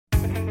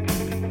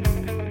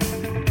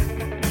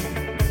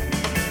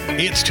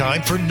It's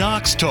time for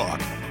Knox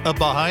Talk, a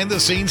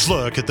behind-the-scenes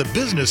look at the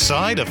business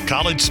side of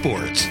college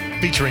sports,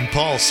 featuring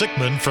Paul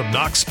Sickman from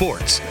Knox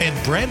Sports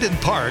and Brandon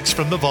Parks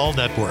from the Vol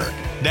Network.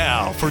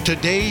 Now for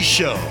today's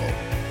show.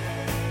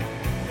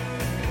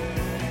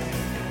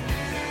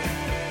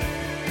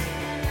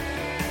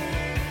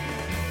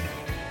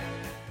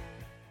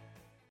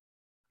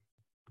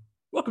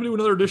 Welcome to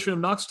another edition of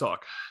Knox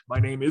Talk. My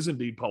name is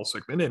indeed Paul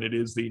Sickman, and it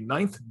is the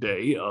 9th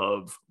day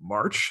of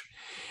March.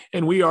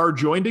 And we are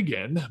joined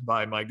again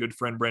by my good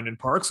friend Brandon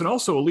Parks and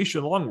also Alicia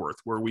Longworth,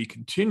 where we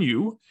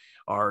continue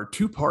our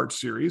two-part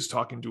series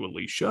talking to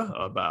Alicia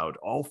about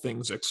all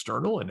things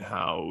external and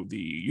how the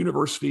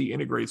university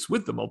integrates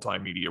with the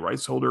multimedia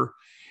rights holder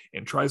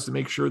and tries to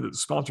make sure that the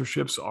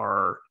sponsorships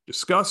are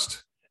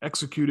discussed,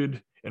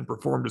 executed, and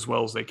performed as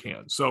well as they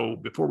can. So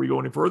before we go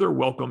any further,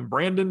 welcome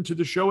Brandon to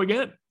the show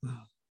again.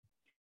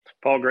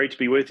 Paul, great to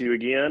be with you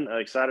again.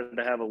 Excited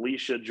to have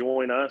Alicia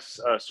join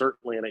us.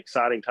 Certainly an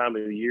exciting time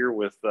of the year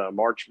with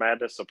March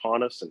Madness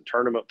upon us and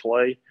tournament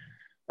play.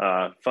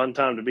 Fun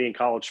time to be in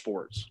college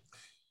sports.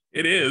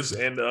 It is,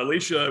 and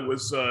Alicia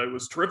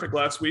was terrific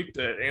last week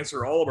to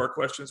answer all of our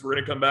questions. We're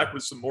going to come back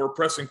with some more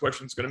pressing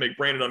questions going to make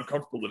Brandon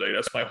uncomfortable today.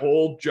 That's my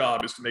whole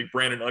job, is to make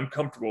Brandon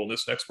uncomfortable in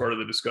this next part of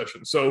the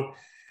discussion. So,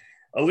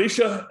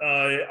 Alicia,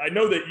 I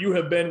know that you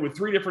have been with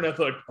 3 different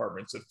athletic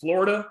departments at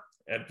Florida,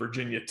 at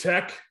Virginia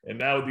Tech, and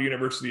now at the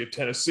University of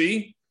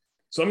Tennessee.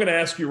 So I'm going to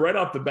ask you right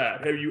off the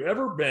bat, have you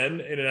ever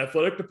been in an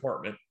athletic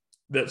department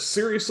that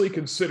seriously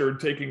considered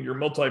taking your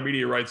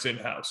multimedia rights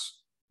in-house?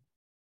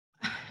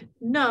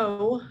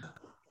 No.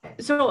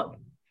 So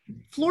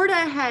Florida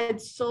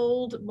had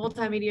sold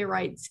multimedia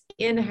rights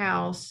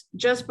in-house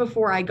just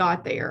before I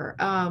got there.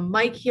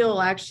 Mike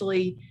Hill,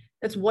 actually,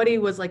 that's what he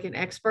was like an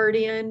expert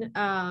in.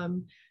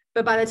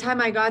 But by the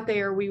time I got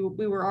there, we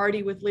were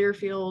already with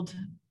Learfield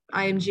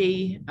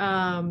IMG,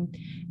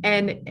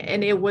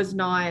 and it was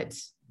not,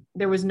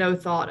 there was no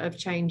thought of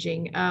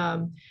changing.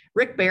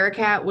 Rick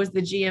Barakat was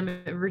the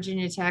GM at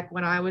Virginia Tech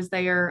when I was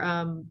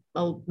there.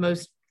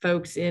 Most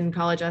folks in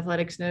college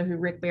athletics know who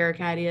Rick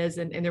Barakat is,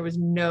 and there was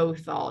no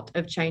thought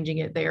of changing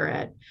it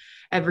there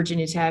at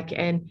Virginia Tech.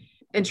 And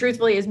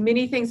truthfully, as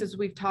many things as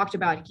we've talked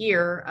about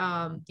here,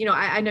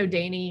 I know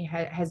Danny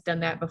has done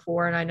that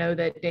before, and I know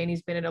that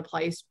Danny's been in a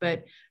place,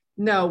 but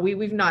no,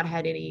 we've not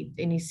had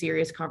any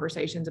serious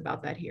conversations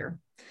about that here.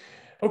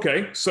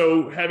 Okay,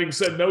 so having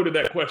said no to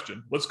that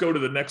question, let's go to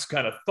the next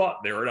kind of thought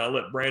there, and I'll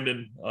let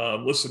Brandon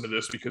listen to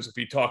this, because if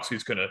he talks,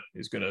 he's gonna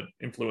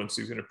influence,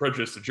 he's gonna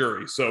prejudice the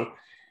jury. So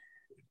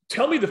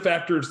tell me the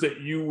factors that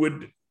you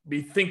would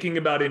be thinking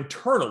about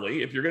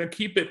internally if you're going to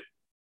keep it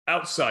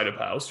outside of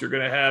house. You're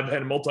going to have a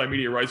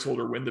multimedia rights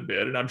holder win the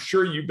bid, and I'm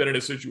sure you've been in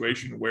a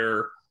situation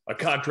where a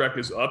contract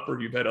is up,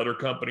 or you've had other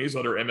companies,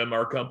 other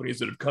MMR companies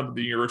that have come to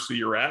the university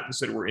you're at and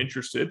said, we're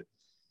interested.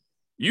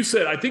 You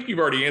said, I think you've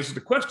already answered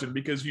the question,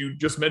 because you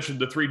just mentioned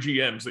the 3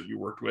 GMs that you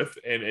worked with,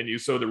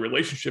 so the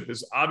relationship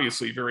is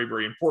obviously very,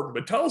 very important.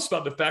 But tell us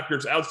about the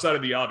factors outside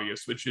of the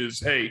obvious, which is,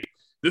 hey,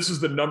 this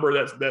is the number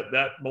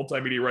that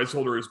multimedia rights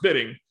holder is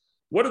bidding.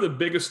 What are the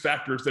biggest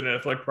factors that an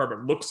athletic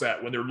department looks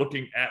at when they're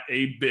looking at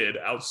a bid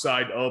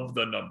outside of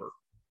the number?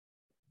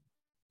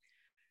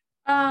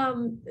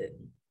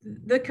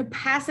 The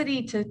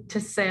capacity to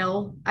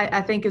sell,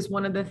 I think, is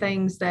one of the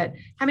things that,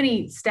 how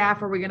many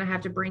staff are we going to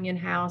have to bring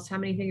in-house? How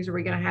many things are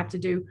we going to have to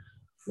do?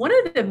 One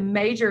of the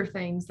major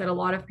things that a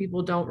lot of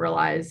people don't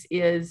realize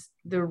is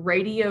the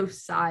radio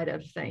side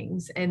of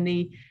things and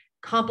the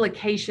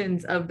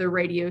complications of the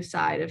radio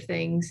side of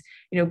things.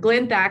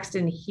 Glenn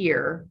Thaxton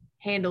here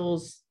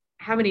handles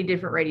how many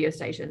different radio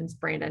stations,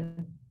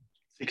 Brandon?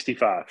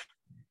 65.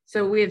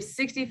 So we have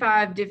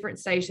 65 different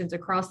stations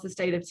across the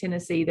state of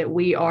Tennessee that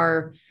we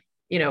are,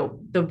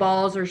 the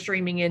balls are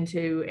streaming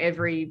into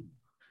every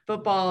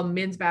football,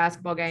 men's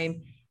basketball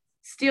game,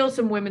 still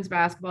some women's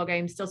basketball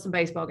games, still some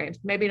baseball games,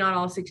 maybe not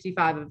all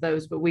 65 of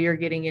those, but we are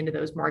getting into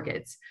those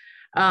markets.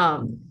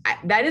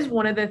 That is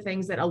one of the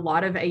things that a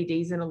lot of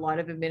ADs and a lot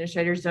of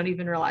administrators don't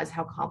even realize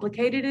how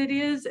complicated it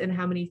is and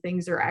how many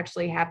things are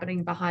actually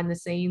happening behind the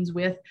scenes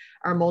with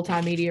our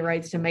multimedia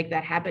rights to make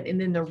that happen. And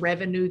then the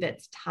revenue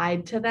that's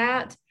tied to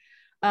that.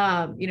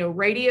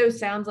 Radio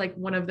sounds like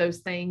one of those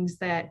things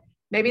that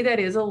maybe that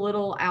is a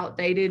little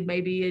outdated.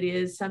 Maybe it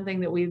is something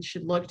that we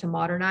should look to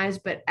modernize,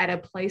 but at a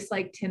place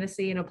like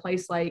Tennessee and a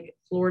place like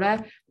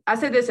Florida, I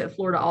say this at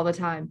Florida all the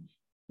time,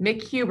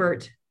 Mick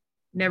Hubert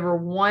never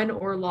won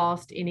or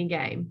lost any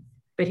game,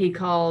 but he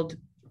called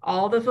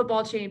all the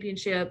football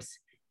championships,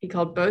 he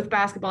called both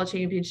basketball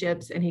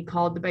championships, and he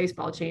called the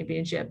baseball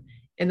championship.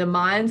 In the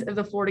minds of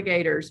the Florida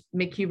Gators,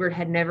 Mick Hubert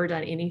had never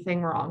done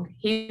anything wrong.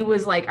 He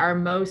was like our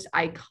most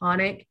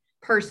iconic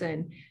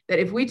person that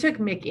if we took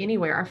Mick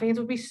anywhere, our fans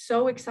would be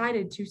so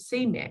excited to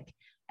see Mick.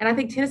 And I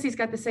think Tennessee's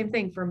got the same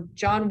thing, from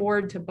John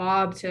Ward to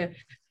Bob to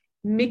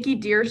Mickey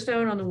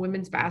Dearstone on the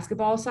women's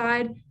basketball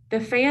side.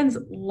 The fans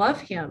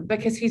love him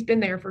because he's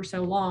been there for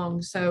so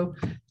long. So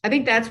I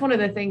think that's one of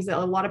the things that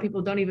a lot of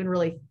people don't even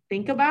really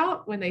think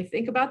about when they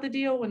think about the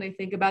deal, when they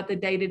think about the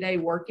day-to-day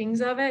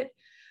workings of it.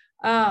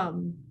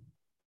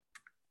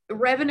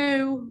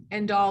 revenue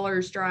and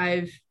dollars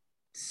drive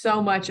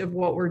so much of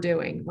what we're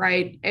doing,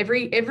 right?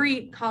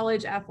 Every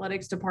college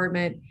athletics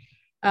department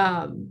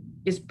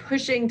is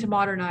pushing to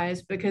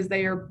modernize because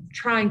they are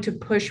trying to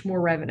push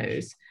more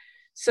revenues.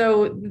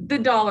 So the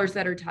dollars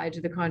that are tied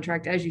to the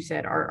contract, as you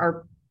said,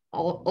 are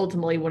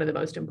ultimately one of the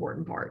most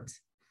important parts.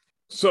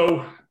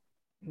 So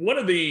one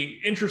of the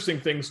interesting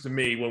things to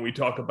me when we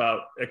talk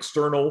about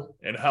external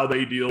and how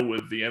they deal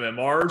with the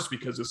MMRs,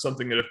 because it's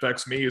something that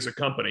affects me as a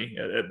company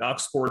at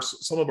Knox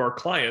Sports, some of our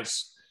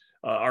clients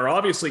are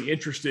obviously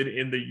interested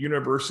in the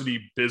university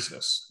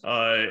business.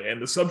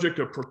 And the subject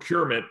of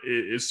procurement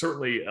is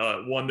certainly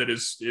one that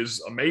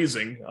is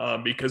amazing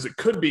because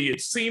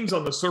it seems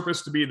on the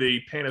surface to be the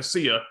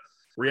panacea.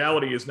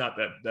 Reality is not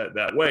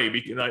that way.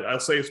 And I'll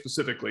say it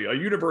specifically,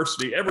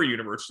 every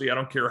university, I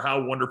don't care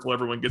how wonderful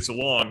everyone gets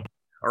along,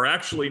 are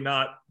actually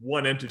not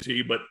one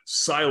entity, but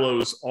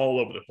silos all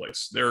over the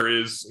place. There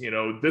is,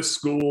 this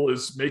school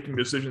is making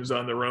decisions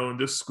on their own.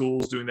 This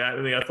school is doing that.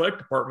 In the athletic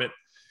department,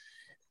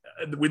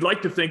 we'd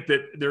like to think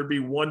that there'd be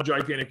one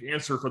gigantic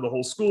answer for the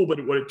whole school,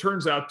 but what it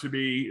turns out to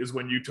be is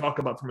when you talk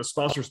about from a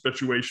sponsor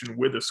situation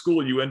with a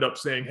school, you end up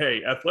saying,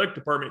 hey, athletic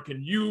department,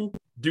 can you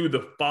do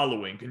the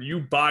following? Can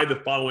you buy the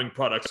following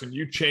products? Can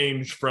you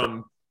change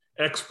from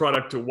X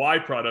product to Y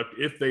product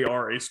if they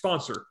are a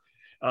sponsor?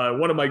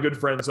 One of my good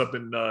friends up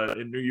in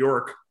New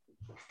York,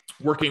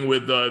 working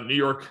with New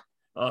York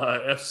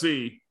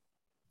FC,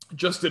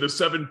 just did a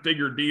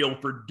 7-figure deal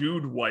for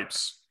Dude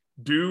Wipes.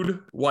 Dude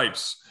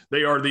Wipes.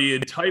 They are the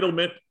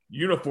entitlement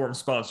uniform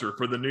sponsor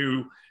for the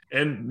New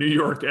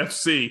York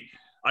FC.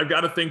 I've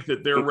got to think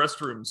that their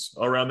restrooms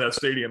around that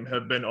stadium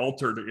have been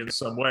altered in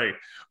some way,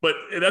 but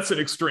that's an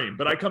extreme.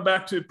 But I come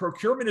back to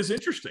procurement is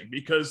interesting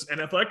because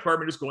an athletic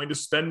department is going to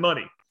spend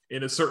money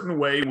in a certain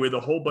way with a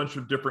whole bunch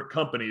of different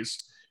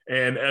companies.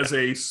 And as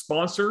a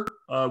sponsor,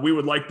 we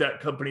would like that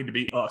company to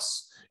be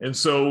us. And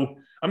so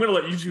I'm going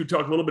to let you two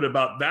talk a little bit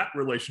about that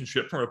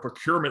relationship from a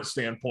procurement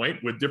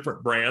standpoint with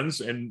different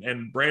brands.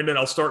 And Brandon,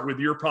 I'll start with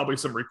your probably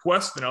some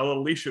requests, and I'll let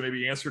Alicia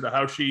maybe answer to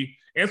how she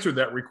answered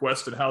that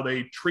request and how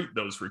they treat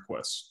those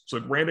requests. So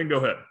Brandon, go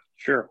ahead.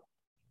 Sure.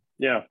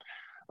 Yeah.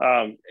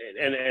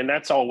 And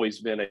that's always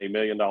been $1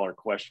 million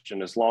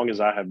question as long as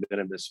I have been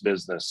in this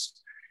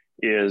business,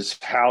 is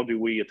how do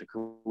we at the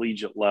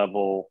collegiate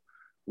level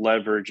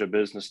leverage a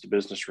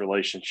business-to-business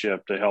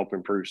relationship to help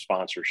improve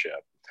sponsorship?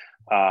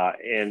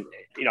 And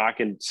I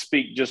can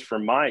speak just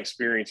from my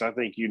experience. I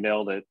think you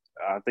nailed it.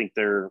 I think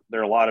there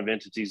are a lot of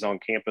entities on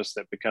campus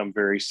that become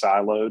very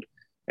siloed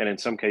and in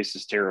some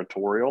cases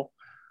territorial.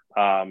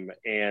 And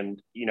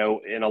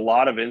in a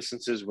lot of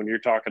instances, when you're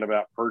talking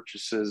about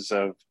purchases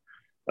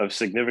of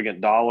significant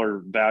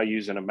dollar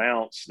values and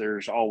amounts,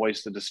 there's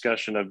always the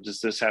discussion of,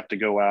 does this have to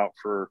go out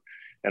for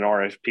an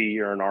RFP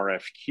or an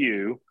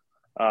RFQ?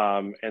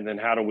 And then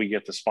how do we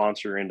get the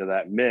sponsor into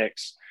that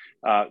mix?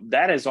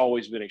 That has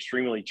always been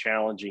extremely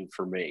challenging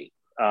for me.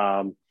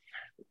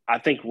 I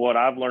think what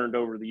I've learned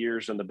over the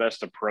years and the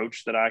best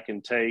approach that I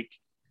can take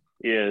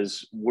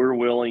is we're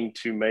willing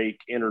to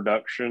make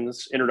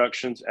introductions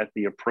at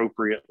the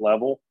appropriate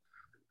level,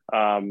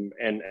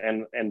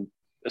 and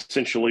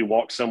essentially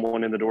walk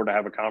someone in the door to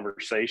have a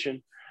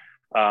conversation.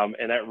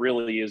 And that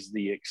really is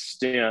the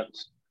extent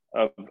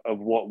of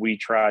what we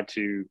try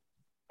to,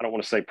 I don't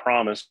want to say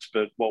promise,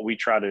 but what we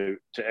try to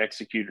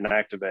execute and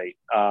activate.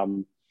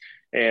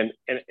 And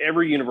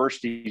every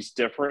university is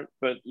different,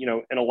 but,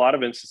 in a lot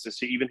of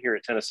instances, even here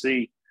at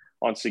Tennessee,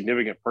 on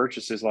significant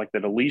purchases like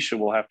that Alicia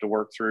will have to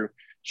work through,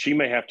 she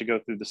may have to go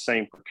through the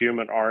same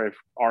procurement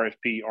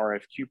RFP,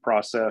 RFQ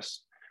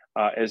process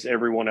as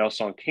everyone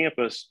else on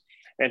campus.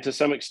 And to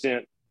some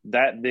extent,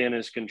 that then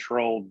is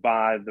controlled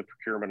by the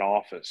procurement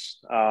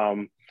office.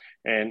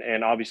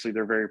 And obviously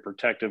they're very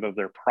protective of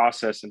their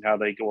process and how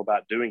they go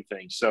about doing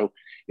things. So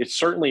it's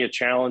certainly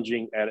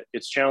challenging at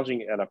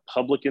a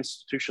public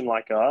institution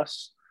like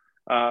us.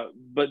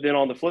 But then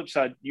on the flip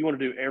side, you want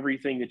to do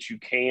everything that you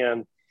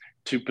can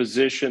to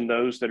position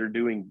those that are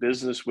doing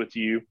business with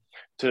you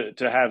to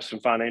have some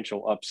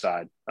financial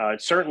upside.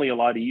 It's certainly a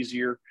lot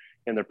easier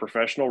in the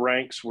professional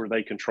ranks where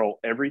they control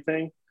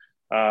everything,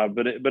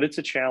 but it's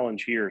a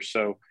challenge here.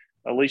 So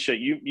Alicia,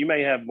 you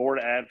may have more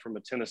to add from a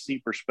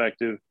Tennessee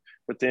perspective,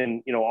 but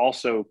then,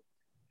 also,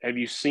 have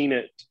you seen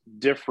it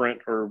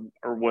different or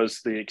was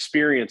the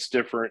experience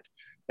different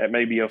at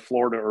maybe a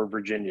Florida or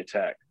Virginia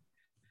Tech?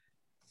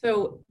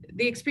 So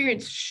the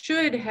experience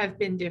should have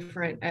been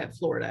different at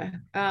Florida.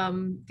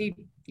 The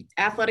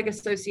Athletic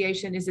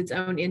Association is its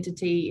own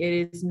entity.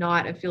 It is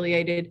not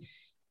affiliated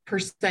per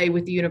se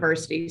with the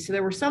university. So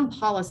there were some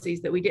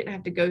policies that we didn't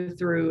have to go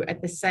through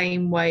at the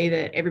same way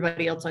that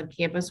everybody else on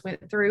campus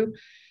went through.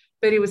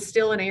 But it was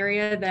still an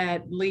area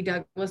that Lee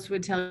Douglas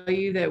would tell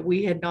you that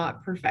we had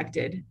not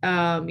perfected.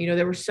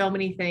 There were so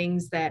many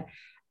things that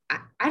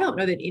I don't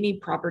know that any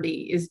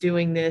property is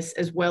doing this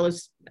as well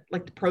as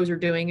like the pros are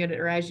doing it,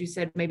 or as you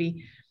said,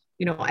 maybe,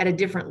 at a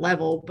different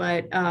level.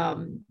 But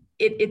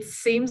it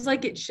seems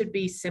like it should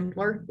be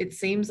simpler. It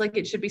seems like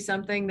it should be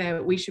something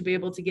that we should be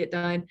able to get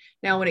done.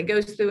 Now, when it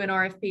goes through an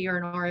RFP or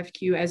an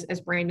RFQ,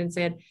 as Brandon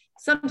said,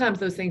 sometimes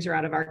those things are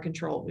out of our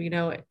control,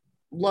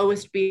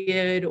 lowest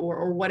bid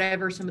or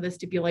whatever some of the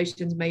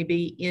stipulations may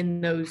be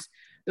in those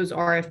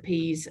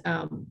RFPs.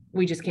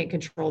 We just can't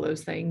control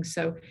those things.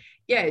 So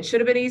yeah, it should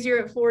have been easier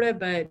at Florida,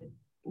 but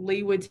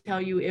Lee would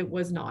tell you it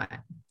was not.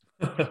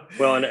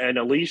 Well, and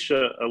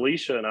Alicia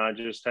and I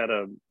just had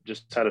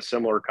a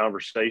similar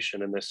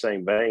conversation in this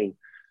same vein.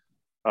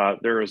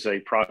 There is a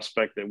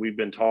prospect that we've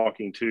been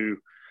talking to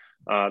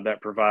that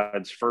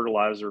provides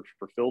fertilizer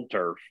for field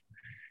turf,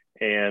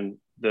 and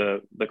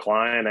the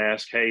client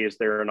asked, "Hey, is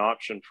there an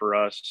option for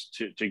us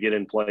to get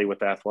in play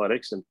with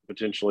athletics and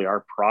potentially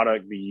our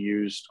product be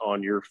used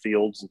on your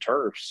fields and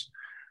turfs?"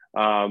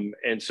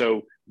 And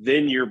so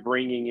then you're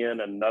bringing in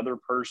another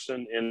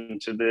person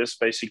into this.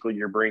 Basically,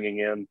 you're bringing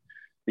in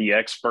the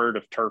expert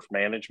of turf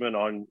management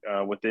on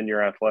within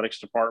your athletics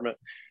department.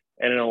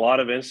 And in a lot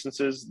of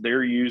instances,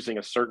 they're using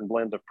a certain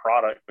blend of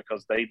product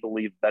because they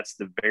believe that's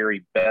the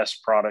very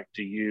best product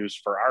to use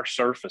for our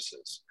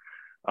surfaces.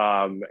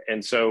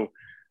 And so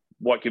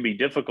what can be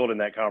difficult in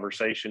that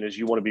conversation is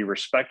you want to be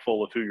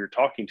respectful of who you're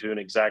talking to and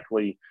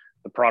exactly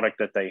the product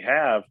that they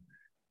have.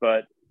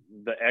 But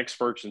the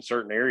experts in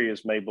certain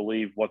areas may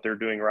believe what they're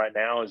doing right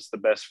now is the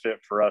best fit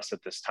for us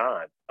at this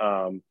time.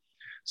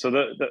 So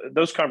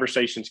those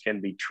conversations can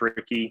be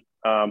tricky.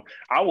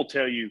 I will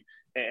tell you,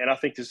 and I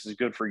think this is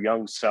good for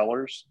young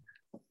sellers,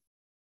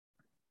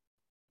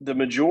 the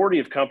majority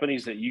of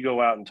companies that you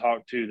go out and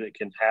talk to that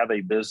can have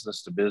a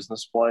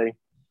business-to-business play,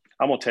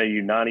 I'm going to tell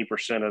you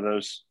 90% of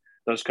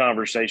those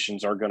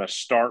conversations are going to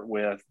start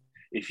with,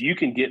 if you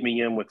can get me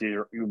in with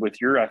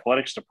your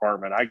athletics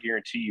department, I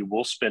guarantee you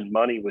we'll spend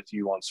money with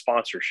you on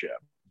sponsorship.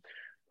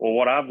 Well,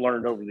 what I've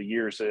learned over the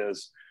years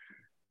is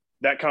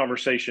that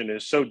conversation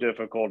is so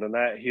difficult and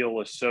that hill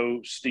is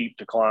so steep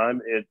to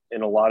climb. It,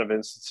 in a lot of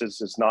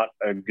instances, is not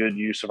a good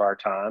use of our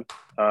time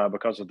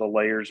because of the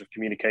layers of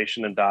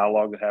communication and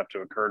dialogue that have to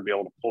occur to be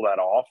able to pull that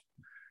off.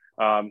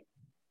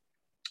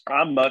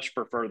 I much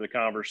prefer the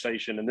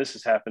conversation, and this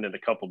has happened in a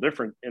couple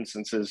different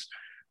instances.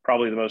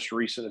 Probably the most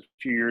recent a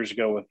few years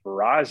ago with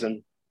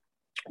Verizon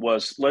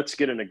was, let's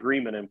get an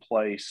agreement in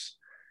place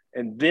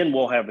and then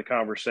we'll have the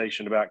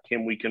conversation about,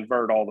 can we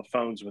convert all the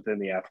phones within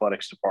the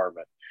athletics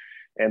department?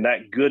 And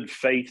that good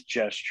faith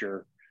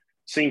gesture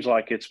seems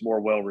like it's more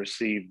well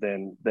received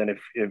than if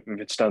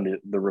it's done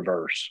the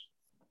reverse.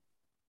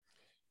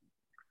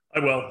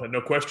 Well,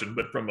 no question.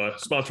 But from a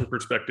sponsor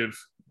perspective,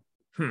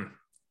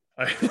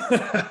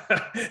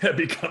 it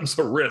becomes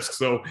a risk.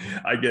 So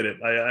I get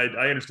it.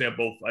 I understand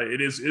both.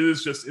 It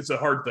is just, it's a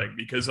hard thing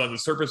because on the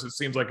surface, it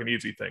seems like an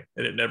easy thing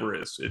and it never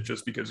is. It's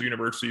just because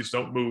universities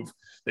don't move.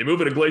 They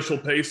move at a glacial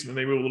pace and then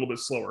they move a little bit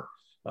slower.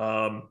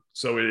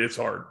 So it's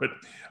hard, but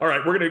all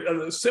right, we're going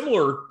to a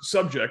similar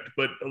subject,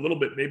 but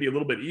maybe a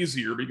little bit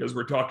easier because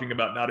we're talking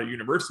about not a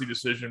university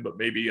decision, but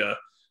maybe a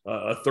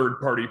third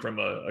party from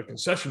a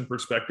concession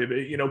perspective.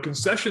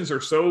 Concessions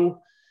are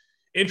so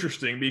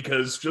interesting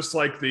because just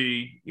like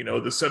the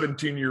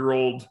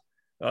 17-year-old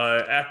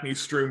Acme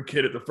Stroom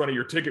kid at the front of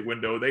your ticket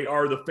window, they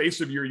are the face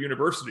of your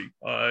university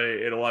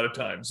at a lot of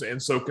times. And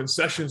so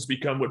concessions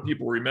become what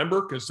people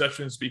remember.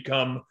 Concessions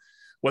become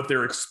what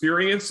their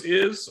experience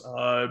is,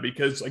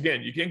 because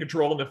again, you can't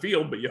control in the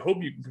field, but you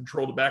hope you can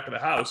control the back of the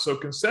house. So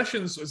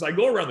concessions, as I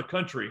go around the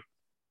country,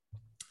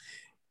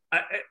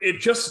 it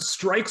just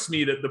strikes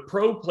me that the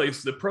pro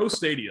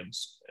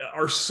stadiums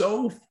are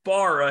so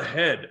far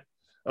ahead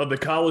of the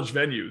college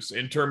venues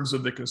in terms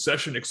of the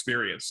concession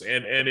experience.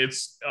 And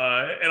it's,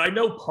 and I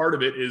know part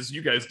of it is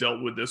you guys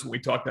dealt with this when we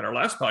talked on our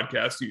last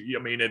podcast.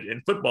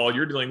 In football,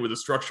 you're dealing with a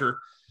structure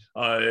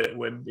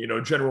when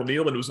General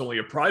Neyland was only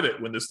a private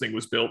when this thing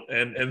was built,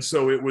 and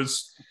so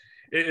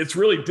it's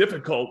really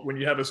difficult when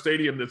you have a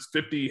stadium that's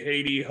 50,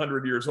 80,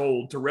 100 years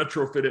old to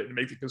retrofit it and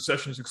make the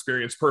concessions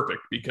experience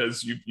perfect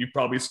because you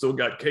probably still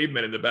got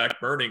cavemen in the back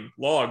burning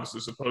logs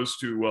as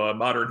opposed to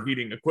modern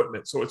heating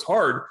equipment. So it's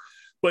hard,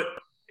 but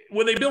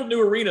when they build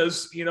new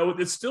arenas,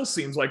 it still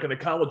seems like in a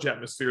college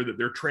atmosphere that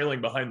they're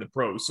trailing behind the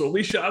pros. So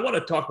Alicia, I want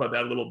to talk about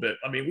that a little bit.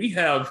 I mean, they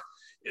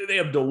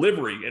have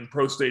delivery in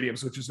pro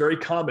stadiums, which is very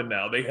common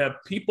now. They have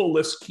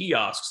people-less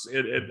kiosks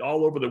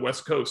all over the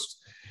West Coast.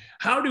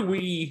 How do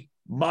we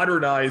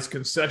modernize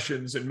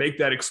concessions and make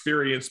that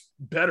experience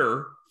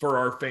better for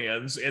our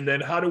fans? And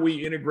then how do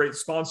we integrate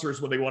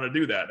sponsors when they want to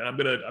do that?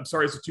 And I'm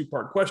sorry, it's a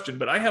two-part question,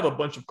 but I have a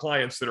bunch of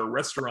clients that are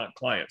restaurant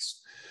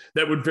clients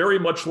that would very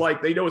much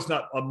like, they know it's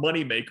not a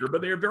money maker, but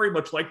they're very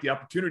much like the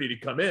opportunity to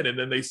come in. And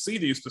then they see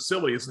these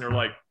facilities and they're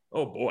like,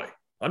 oh boy,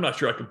 I'm not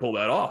sure I can pull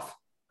that off.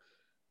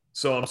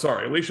 So I'm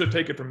sorry, Alicia,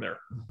 take it from there.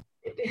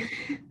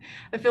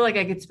 I feel like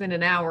I could spend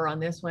an hour on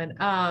this one.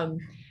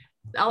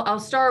 I'll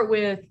start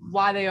with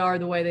why they are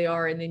the way they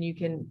are, and then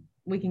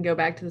we can go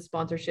back to the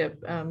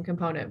sponsorship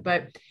component.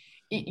 But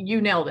you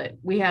nailed it.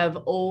 We have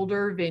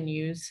older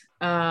venues,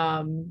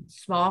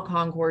 small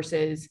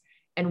concourses,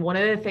 and one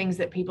of the things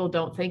that people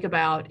don't think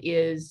about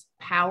is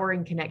power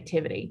and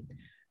connectivity.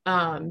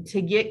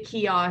 to get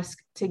kiosk,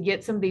 to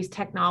get some of these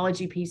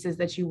technology pieces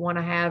that you want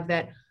to have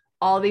that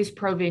all these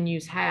pro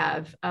venues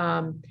have.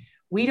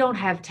 We don't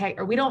have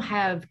we don't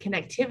have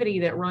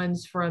connectivity that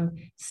runs from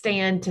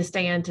stand to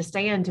stand to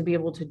stand to be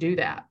able to do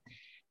that.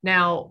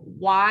 Now,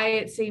 why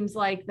it seems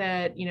like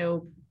that,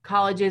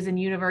 colleges and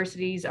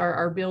universities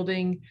are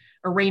building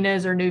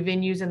arenas or new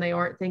venues and they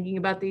aren't thinking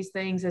about these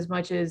things as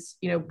much as,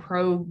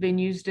 pro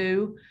venues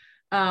do.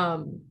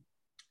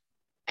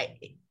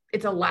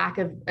 It's a lack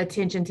of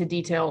attention to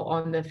detail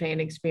on the fan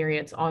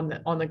experience on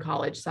the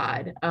college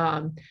side.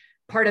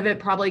 Part of it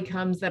probably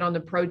comes that on the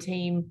pro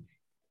team,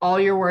 all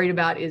you're worried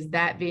about is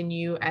that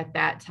venue at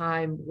that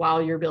time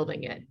while you're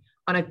building it.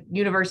 On a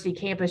university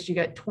campus, you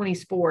got 20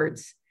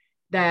 sports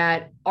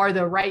that are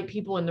the right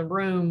people in the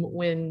room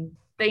when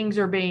things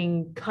are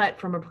being cut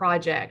from a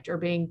project or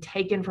being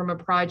taken from a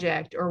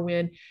project, or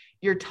when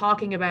you're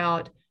talking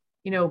about,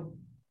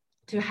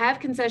 to have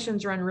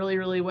concessions run really,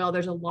 really well,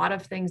 there's a lot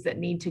of things that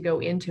need to go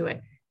into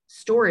it.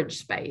 Storage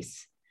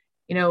space,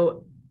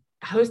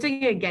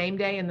 hosting a game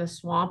day in the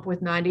Swamp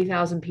with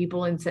 90,000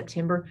 people in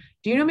September.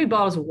 Do you know how many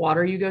bottles of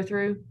water you go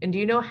through? And do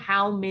you know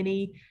how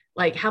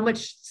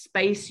much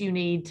space you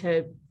need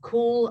to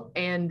cool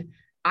and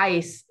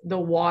ice the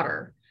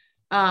water?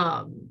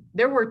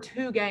 There were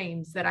 2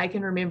 games that I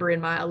can remember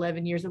in my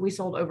 11 years that we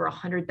sold over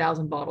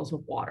 100,000 bottles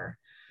of water.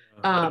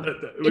 Let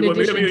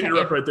me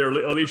interrupt right there,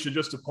 Alicia,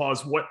 just to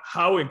pause.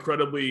 How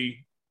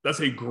incredibly, that's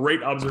a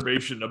great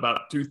observation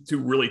about two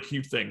really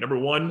key things. Number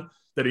one,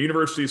 that a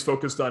university is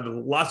focused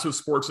on lots of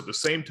sports at the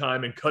same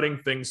time, and cutting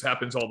things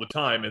happens all the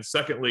time. And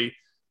secondly,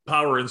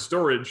 power and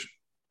storage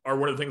are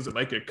one of the things that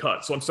make it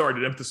cut. So I'm sorry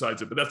to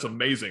emphasize it, but that's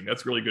amazing.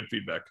 That's really good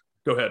feedback.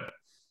 Go ahead.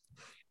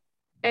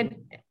 And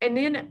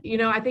then,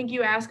 I think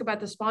you ask about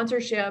the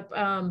sponsorship.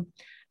 Again,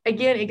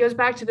 it goes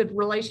back to the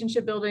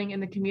relationship building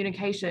and the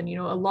communication.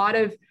 A lot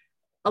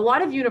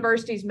of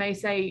universities may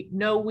say,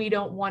 no, we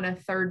don't want a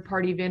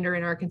third-party vendor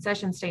in our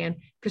concession stand,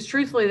 because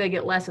truthfully, they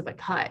get less of a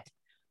cut.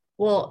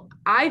 Well,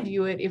 I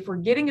view it, if we're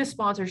getting a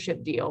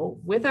sponsorship deal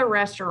with a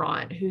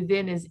restaurant who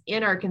then is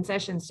in our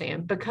concession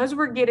stand, because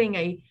we're getting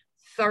a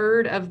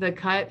third of the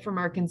cut from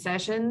our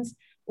concessions,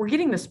 we're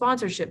getting the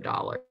sponsorship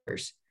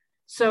dollars.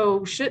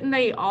 So shouldn't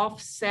they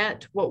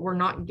offset what we're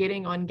not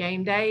getting on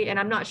game day? And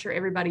I'm not sure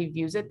everybody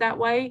views it that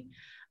way.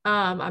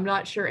 I'm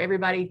not sure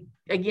everybody,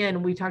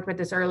 again, we talked about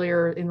this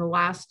earlier in the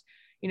last,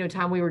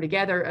 time we were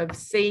together, of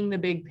seeing the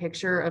big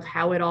picture of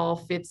how it all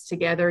fits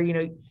together.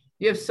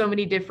 You have so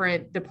many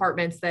different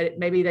departments that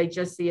maybe they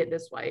just see it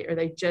this way or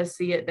they just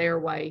see it their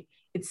way.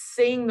 It's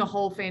seeing the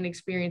whole fan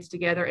experience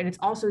together. And it's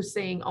also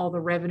seeing all the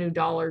revenue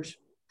dollars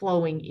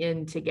flowing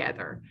in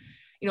together.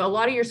 A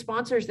lot of your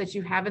sponsors that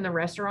you have in the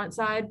restaurant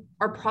side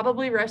are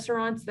probably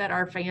restaurants that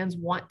our fans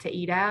want to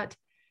eat at.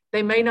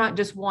 They may not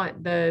just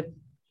want the,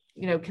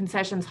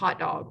 concessions hot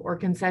dog or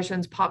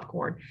concessions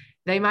popcorn.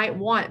 They might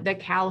want the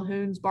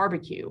Calhoun's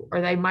barbecue,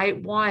 or they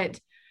might want,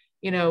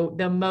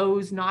 the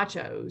Moe's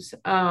nachos.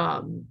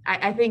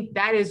 I think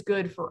that is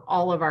good for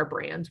all of our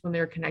brands when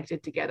they're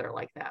connected together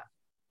like that.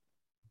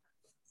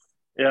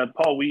 Yeah,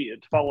 Paul, to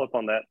follow up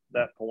on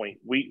that point,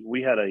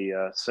 we had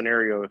a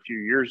scenario a few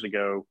years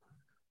ago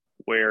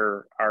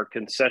where our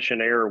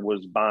concessionaire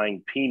was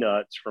buying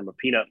peanuts from a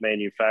peanut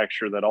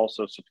manufacturer that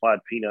also supplied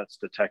peanuts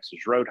to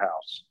Texas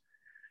Roadhouse.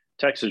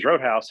 Texas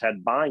Roadhouse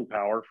had buying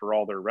power for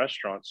all their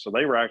restaurants, so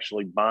they were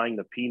actually buying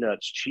the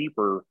peanuts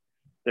cheaper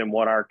than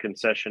what our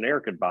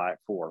concessionaire could buy it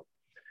for.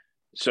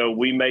 So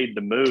we made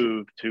the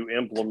move to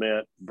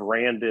implement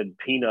branded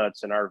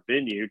peanuts in our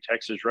venue,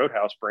 Texas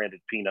Roadhouse branded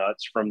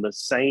peanuts from the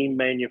same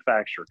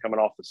manufacturer, coming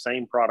off the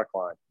same product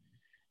line.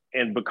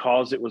 And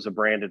because it was a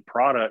branded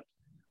product,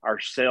 our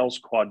sales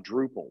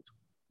quadrupled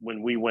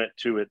when we went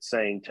to it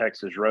saying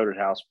Texas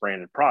Roadhouse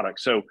branded product.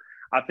 So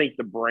I think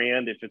the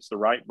brand, if it's the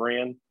right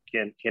brand,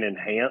 can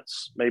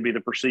enhance maybe the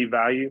perceived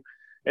value.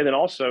 And then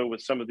also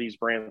with some of these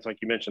brands, like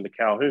you mentioned, the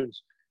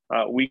Calhoun's,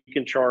 we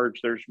can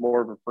charge, there's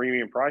more of a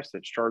premium price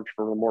that's charged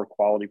for a more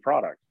quality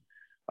product.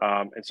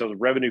 And so the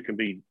revenue can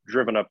be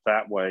driven up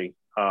that way.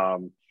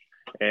 And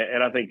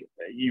I think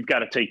you've got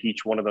to take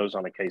each one of those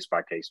on a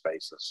case-by-case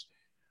basis.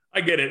 I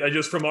get it.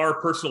 Just from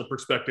our personal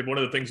perspective, one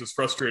of the things that's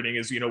frustrating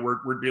is,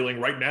 we're dealing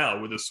right now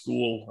with a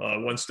school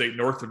one state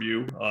north of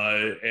you,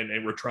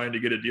 and we're trying to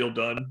get a deal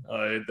done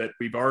that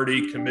we've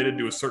already committed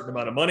to a certain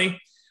amount of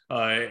money.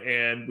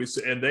 And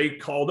they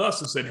called us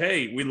and said,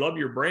 hey, we love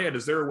your brand.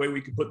 Is there a way we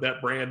can put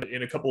that brand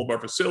in a couple of our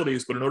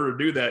facilities? But in order to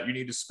do that, you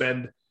need to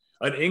spend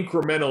an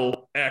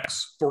incremental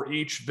X for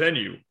each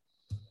venue.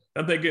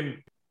 I'm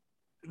thinking,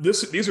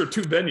 these are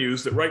 2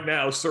 venues that right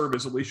now serve,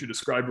 as Alicia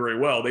described very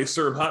well. They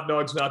serve hot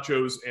dogs,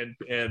 nachos,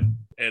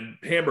 and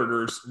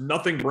hamburgers,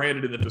 nothing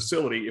branded in the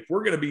facility. If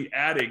we're going to be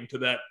adding to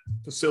that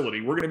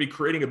facility, we're going to be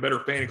creating a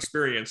better fan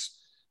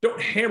experience. Don't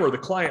hammer the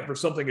client for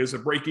something as a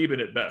break even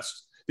at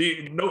best.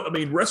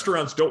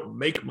 Restaurants don't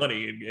make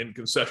money in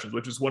concessions,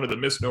 which is one of the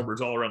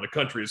misnomers all around the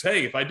country is,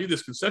 hey, if I do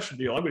this concession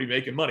deal, I'm going to be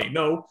making money.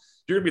 No,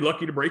 you're going to be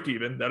lucky to break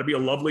even. That'd be a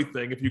lovely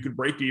thing if you can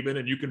break even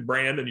and you can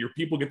brand and your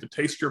people get to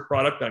taste your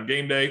product on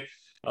game day.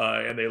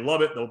 and they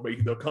love it.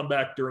 They'll come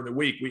back during the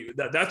week.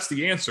 That's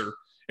the answer.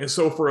 And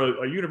so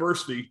for a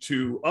university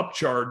to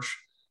upcharge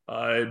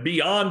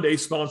beyond a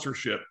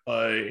sponsorship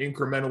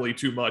incrementally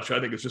too much, I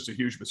think it's just a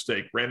huge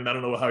mistake. Brandon, I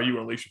don't know how you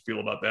and Alicia feel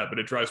about that, but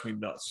it drives me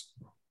nuts.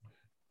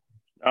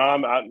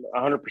 I'm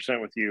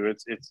 100% with you.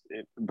 It's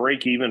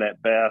break even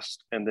at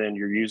best, and then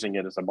you're using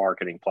it as a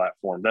marketing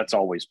platform. That's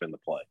always been the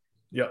play.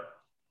 Yep.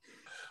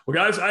 Well,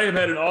 guys, I have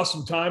had an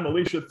awesome time.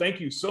 Alicia, thank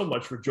you so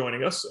much for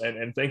joining us,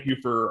 and thank you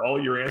for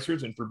all your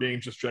answers and for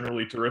being just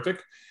generally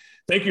terrific.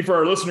 Thank you for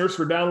our listeners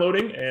for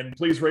downloading, and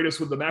please rate us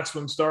with the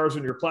maximum stars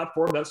on your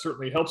platform. That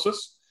certainly helps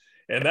us.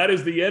 And that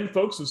is the end,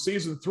 folks, of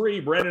season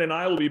 3. Brandon and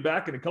I will be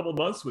back in a couple of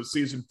months with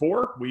season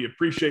 4. We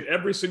appreciate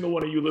every single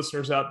one of you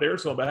listeners out there.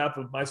 So on behalf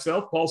of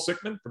myself, Paul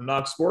Sickman from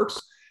Knox Sports,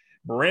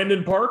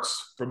 Brandon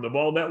Parks from the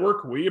Vol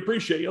Network, we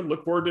appreciate you.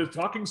 Look forward to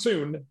talking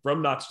soon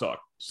from Knox Talk.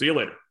 See you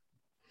later.